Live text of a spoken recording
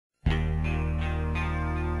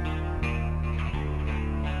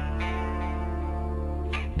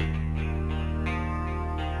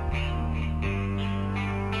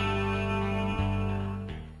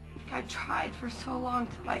I tried for so long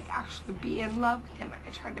to like actually be in love with him. I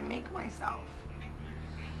tried to make myself.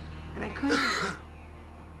 And I couldn't.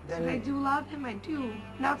 And I do love him, I do. And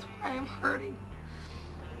that's why I'm hurting.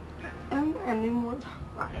 And I need more time.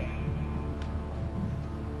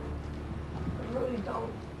 I really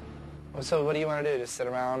don't. Well, so what do you want to do? Just sit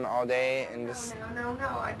around all day and just... No,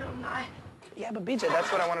 I don't. Yeah, but BJ,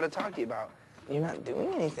 that's what I wanted to talk to you about. You're not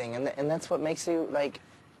doing anything, and that's what makes you, like...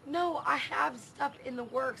 No, I have stuff in the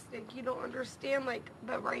works, Nick. You don't understand, like,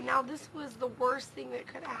 but right now, this was the worst thing that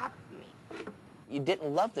could have happened to me. You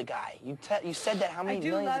didn't love the guy. You said that how many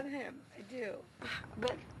millions... I do love him. I do.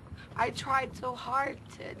 But I tried so hard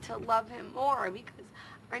to love him more because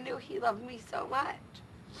I knew he loved me so much.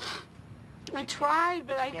 I tried,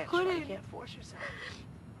 but I couldn't. You can't force yourself.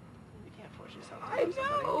 You can't force yourself. I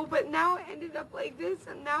know, but now it ended up like this,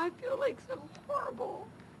 and now I feel like so horrible.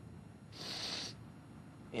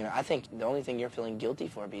 You know, I think the only thing you're feeling guilty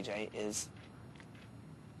for, BJ, is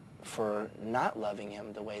for not loving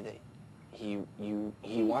him the way that he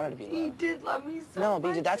wanted to be loved. He did love me so much. No,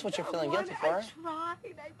 BJ, much. that's what you're feeling guilty for. I tried.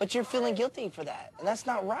 But you're feeling guilty for that, and that's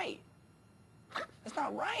not right. That's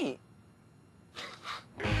not right.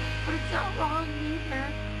 But it's not wrong either.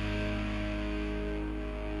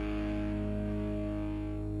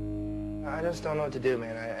 I just don't know what to do,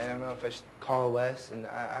 man. I don't know if I should call Wes, and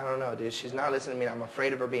I don't know, dude. She's not listening to me. I'm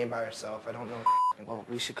afraid of her being by herself. I don't know. Well,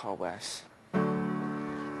 we should call Wes.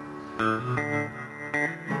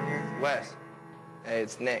 Wes. Hey,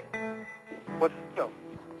 it's Nick. What's up?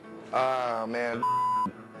 Man.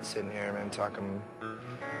 Sitting here, man, talking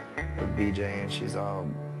with BJ, and she's all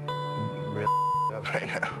real up right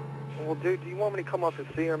now. Well, dude, do you want me to come up and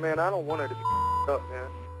see her, man? I don't want her to be up, man.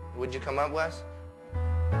 Would you come up, Wes?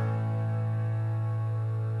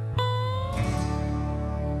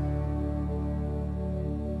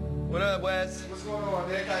 What up, Wes? What's going on,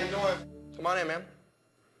 Nick? How you doing? Come on in, man.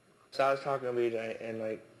 So I was talking to BJ, and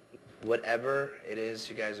like, whatever it is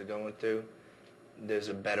you guys are going through, there's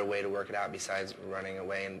a better way to work it out besides running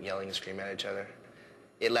away and yelling and screaming at each other.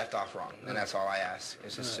 It left off wrong, and that's all I ask.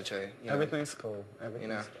 It's just such a, you know, everything's cool. You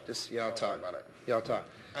know, just y'all talk about it. Y'all talk.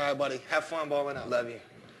 All right, buddy. Have fun balling out. Love you.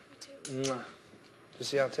 Mwah.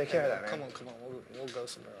 Just y'all take care of that, man. Come on. We'll go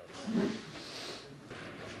somewhere else.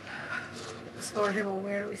 So,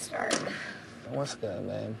 where do we start? What's good,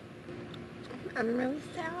 babe? I'm really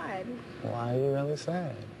sad. Why are you really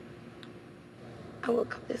sad? I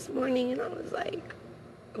woke up this morning and I was like,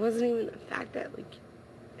 it wasn't even the fact that, like,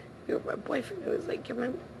 you were my boyfriend. It was like,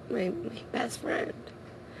 you're my best friend.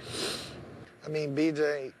 I mean,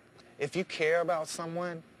 BJ, if you care about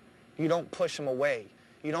someone, you don't push them away.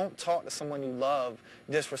 You don't talk to someone you love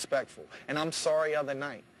disrespectful. And I'm sorry other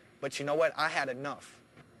night, but you know what? I had enough.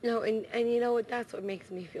 No, and you know what? That's what makes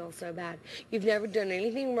me feel so bad. You've never done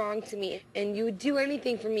anything wrong to me, and you would do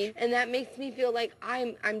anything for me, and that makes me feel like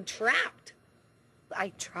I'm trapped.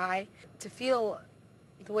 I try to feel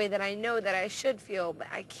the way that I know that I should feel, but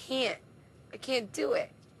I can't. I can't do it.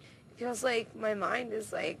 It feels like my mind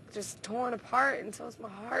is like just torn apart, and so is my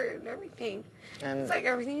heart and everything. And it's like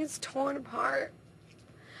everything is torn apart.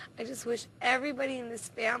 I just wish everybody in this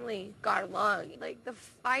family got along. Like, the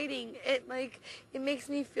fighting, it makes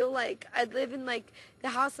me feel like I live in, like, the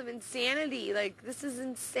house of insanity. Like, this is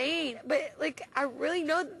insane. But, like, I really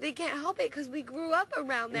know that they can't help it because we grew up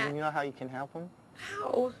around that. And you know how you can help them?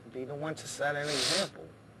 How? Be the one to set an example.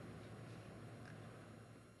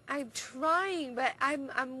 I'm trying, but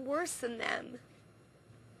I'm worse than them.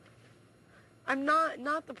 I'm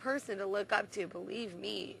not the person to look up to, believe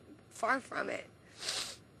me. Far from it.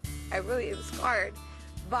 I really am scarred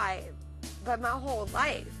by my whole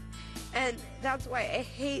life. And that's why I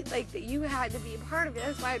hate, like, that you had to be a part of it.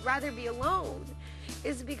 That's why I'd rather be alone.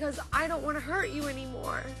 Is because I don't want to hurt you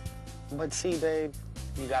anymore. But see, babe,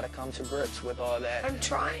 you got to come to grips with all that. I'm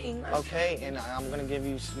trying. Okay, and I'm going to give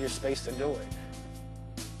you your space to do it.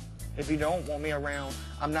 If you don't want me around,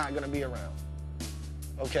 I'm not going to be around.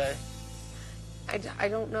 Okay? I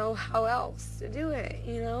don't know how else to do it,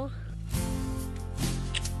 you know?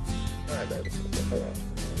 All right, baby.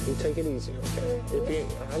 You take it easy, okay?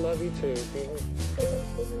 I love you too.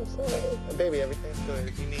 Baby, everything's good.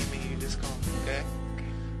 If you need me, you just call me, okay?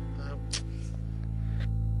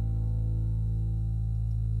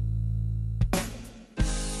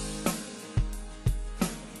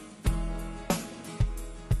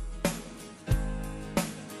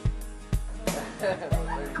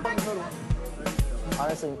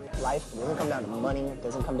 Honestly, life doesn't come down to money. It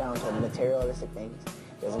doesn't come down to materialistic things.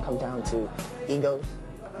 It doesn't come down to egos.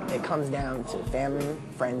 It comes down to family,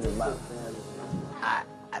 friends, and love.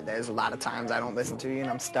 There's a lot of times I don't listen to you and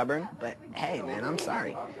I'm stubborn, but hey, man, I'm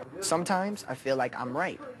sorry. Sometimes I feel like I'm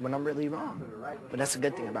right when I'm really wrong. But that's a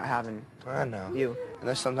good thing about having I know. you. And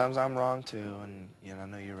there's sometimes I'm wrong too, and I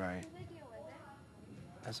know you're right.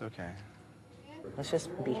 That's okay. Let's just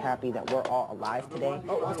be happy that we're all alive today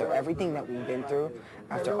after everything that we've been through,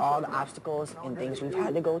 after all the obstacles and things we've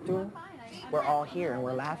had to go through. We're all here and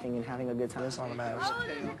we're laughing and having a good time. That's all that matters.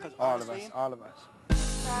 All of us. All of us.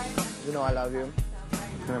 You know I love you,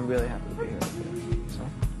 and I'm really happy to be here with you.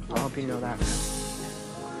 So I hope you know that, man.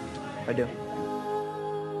 I do.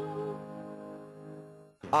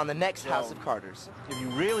 On the next House of Carters. If you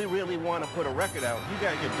really, really want to put a record out, you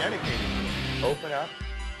got to get dedicated to it. Open up,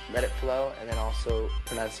 let it flow, and then also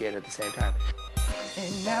pronunciate at the same time.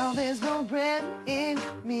 And now there's no breath in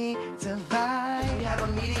me to fight. We have a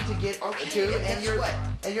meeting to get to,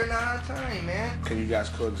 and you're not on time, man. Can you guys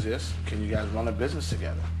coexist? Can you guys run a business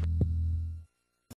together?